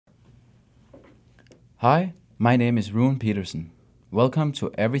Hi, my name is Rune Peterson. Welcome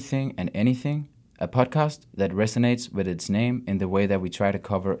to Everything and Anything, a podcast that resonates with its name in the way that we try to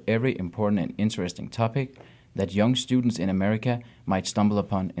cover every important and interesting topic that young students in America might stumble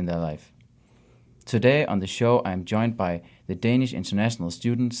upon in their life. Today on the show, I am joined by the Danish international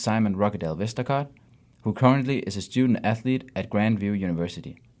student Simon Rockedal Vestergaard, who currently is a student athlete at Grandview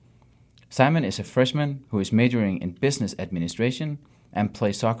University. Simon is a freshman who is majoring in business administration and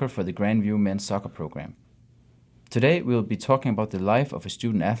plays soccer for the Grandview men's soccer program. Today we will be talking about the life of a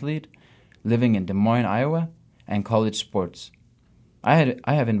student athlete living in Des Moines, Iowa, and college sports. I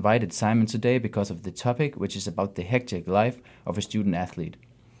have invited Simon today because of the topic, which is about the hectic life of a student athlete.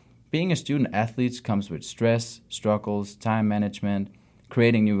 Being a student athlete comes with stress, struggles, time management,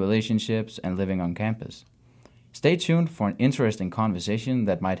 creating new relationships, and living on campus. Stay tuned for an interesting conversation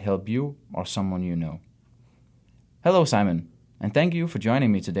that might help you or someone you know. Hello, Simon, and thank you for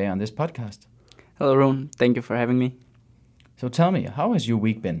joining me today on this podcast. Hello, Ron. Thank you for having me. So tell me, how has your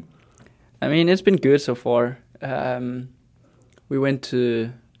week been? I mean, it's been good so far. Wednesday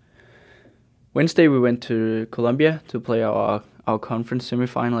we went to Columbia to play our conference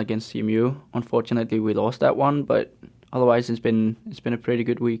semifinal against CMU. Unfortunately, we lost that one, but otherwise it's been a pretty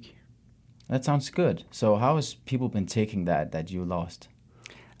good week. That sounds good. So how has people been taking that you lost?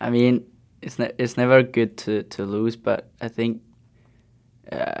 I mean, it's never good to lose, but I think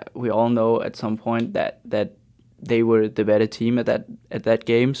we all know at some point that they were the better team at that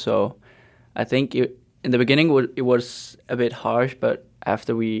game. So I think in the beginning it was a bit harsh, but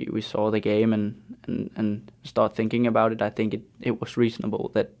after we saw the game and start thinking about it, I think it was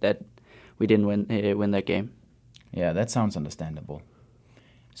reasonable that we didn't win that game. Yeah, that sounds understandable.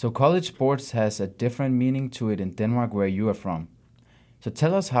 So college sports has a different meaning to it in Denmark, where you are from. So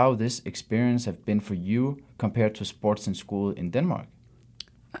tell us how this experience have been for you compared to sports in school in Denmark.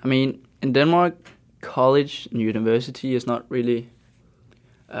 I mean, in Denmark, college and university is not really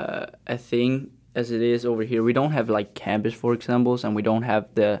a thing as it is over here. We don't have like campus, for example, and we don't have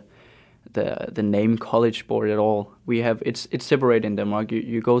the name college sport at all. It's separated in Denmark.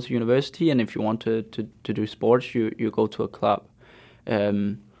 You go to university, and if you want to do sports, you go to a club.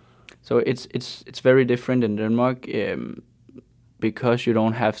 So it's very different in Denmark because you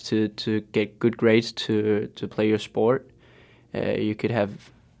don't have to get good grades to play your sport. You could have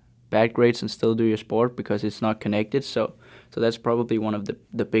bad grades and still do your sport because it's not connected. So that's probably one of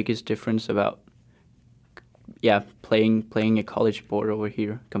the biggest difference about playing a college sport over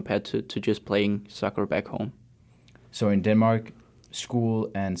here compared to just playing soccer back home. So in Denmark,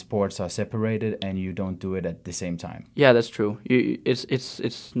 school and sports are separated, and you don't do it at the same time. Yeah, that's true.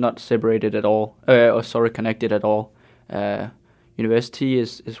 It's not separated at all, connected at all. University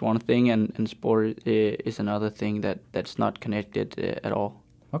is one thing, and sport is another thing that's not connected at all.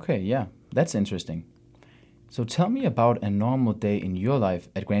 Okay, yeah, that's interesting. So tell me about a normal day in your life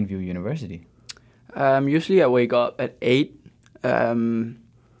at Grandview University. Usually I wake up at 8,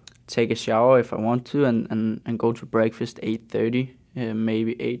 take a shower if I want to, and go to breakfast 8:30.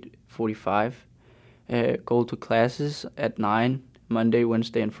 Maybe 8:45. Go to classes at 9, Monday,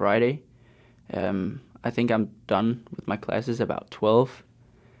 Wednesday, and Friday. I think I'm done with my classes about 12.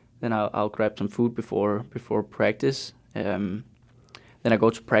 Then I'll grab some food before practice. Then I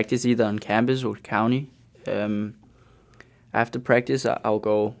go to practice either on campus or county. After practice, I'll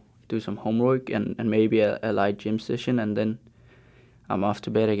go do some homework and maybe a light gym session, and then I'm off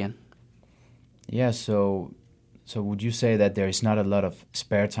to bed again. Yeah, so would you say that there is not a lot of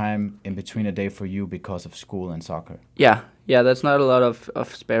spare time in between a day for you because of school and soccer? Yeah, that's not a lot of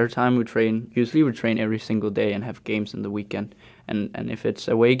spare time. Usually we train every single day and have games in the weekend. And if it's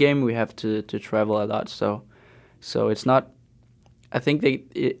a away game, we have to travel a lot. So it's not, I think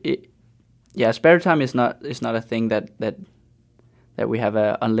spare time is not a thing that we have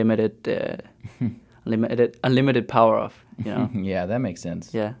a unlimited power of, you know. Yeah, that makes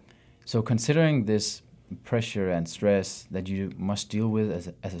sense. Yeah. So considering this pressure and stress that you must deal with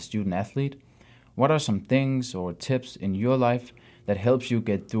as a student athlete, what are some things or tips in your life that helps you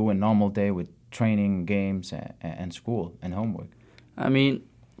get through a normal day with training, games, and school and homework? I mean,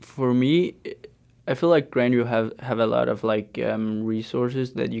 for me, I feel like Grandview have a lot of like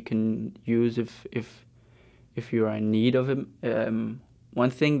resources that you can use if you are in need of it.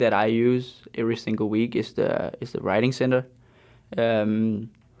 One thing that I use every single week is the writing center.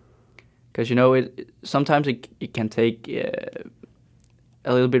 Because sometimes it can take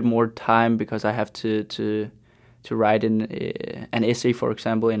a little bit more time because I have to write in an essay, for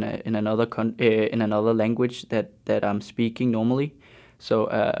example, in another language that I'm speaking normally. So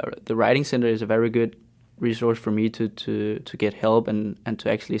the writing center is a very good resource for me to get help and to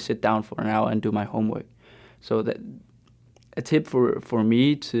actually sit down for an hour and do my homework. So that a tip for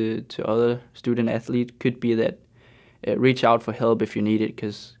me to other student athletes could be that reach out for help if you need it,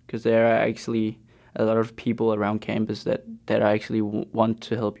 because there are actually a lot of people around campus that actually want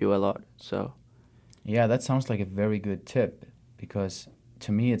to help you a lot. So yeah, that sounds like a very good tip, because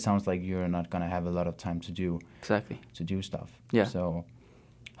to me it sounds like you're not going to have a lot of time to do stuff. Yeah. So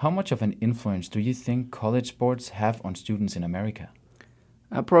how much of an influence do you think college sports have on students in America?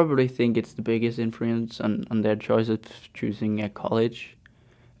 I probably think it's the biggest influence on their choice of choosing a college.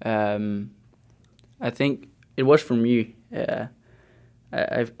 I think it was for me.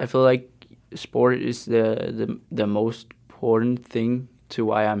 I feel like sport is the most important thing to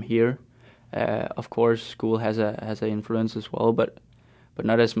why I'm here. Of course, school has an influence as well, but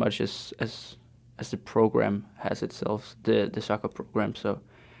not as much as the program has itself, the soccer program. So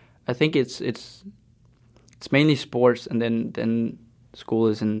I think it's mainly sports, and then school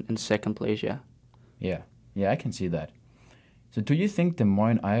is in second place. Yeah, I can see that. So do you think Des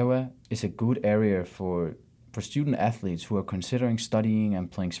Moines, Iowa is a good area for student athletes who are considering studying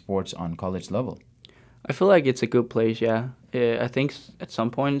and playing sports on college level? I feel like it's a good place, yeah. I think at some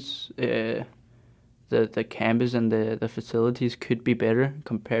points the campus and the facilities could be better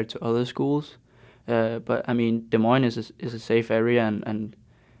compared to other schools. But I mean, Des Moines is a safe area,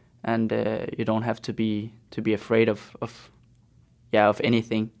 and you don't have to be afraid of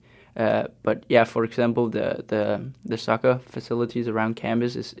anything. But yeah, for example, the soccer facilities around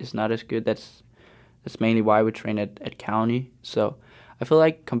campus is not as good. That's mainly why we train at County. So I feel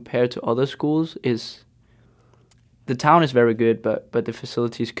like compared to other schools, the town is very good, but the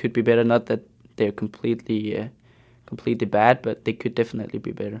facilities could be better. Not that they're completely bad, but they could definitely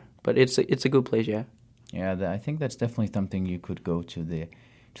be better. But it's a good place, yeah. Yeah, I think that's definitely something you could go to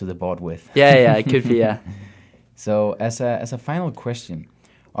the board with. Yeah, it could be, yeah. So as a final question,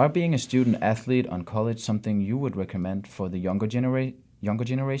 are being a student athlete on college something you would recommend for the younger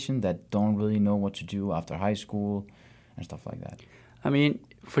generation that don't really know what to do after high school and stuff like that? I mean,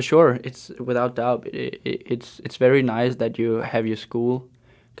 for sure, it's without doubt. It's very nice that you have your school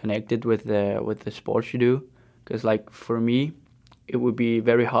connected with the sports you do, because like for me, it would be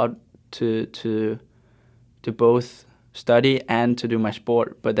very hard to both study and to do my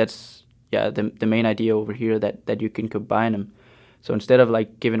sport. But that's the main idea over here, that you can combine them. So instead of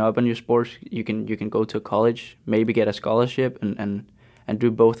like giving up on your sports, you can go to college, maybe get a scholarship, and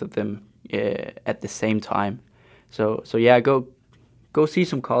do both of them at the same time. So yeah, go see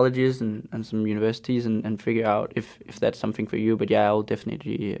some colleges and some universities and figure out if that's something for you. But yeah, I'll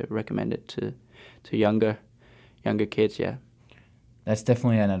definitely recommend it to younger kids. Yeah, that's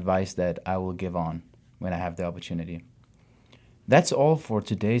definitely an advice that I will give on when I have the opportunity. That's all for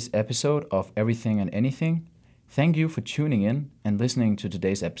today's episode of Everything and Anything. Thank you for tuning in and listening to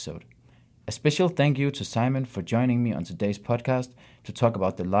today's episode. A special thank you to Simon for joining me on today's podcast to talk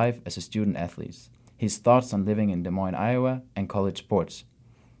about the life as a student athlete, his thoughts on living in Des Moines, Iowa, and college sports.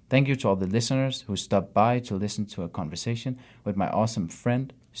 Thank you to all the listeners who stopped by to listen to a conversation with my awesome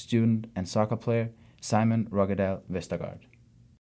friend, student, and soccer player, Simon Roggedal Vestergaard.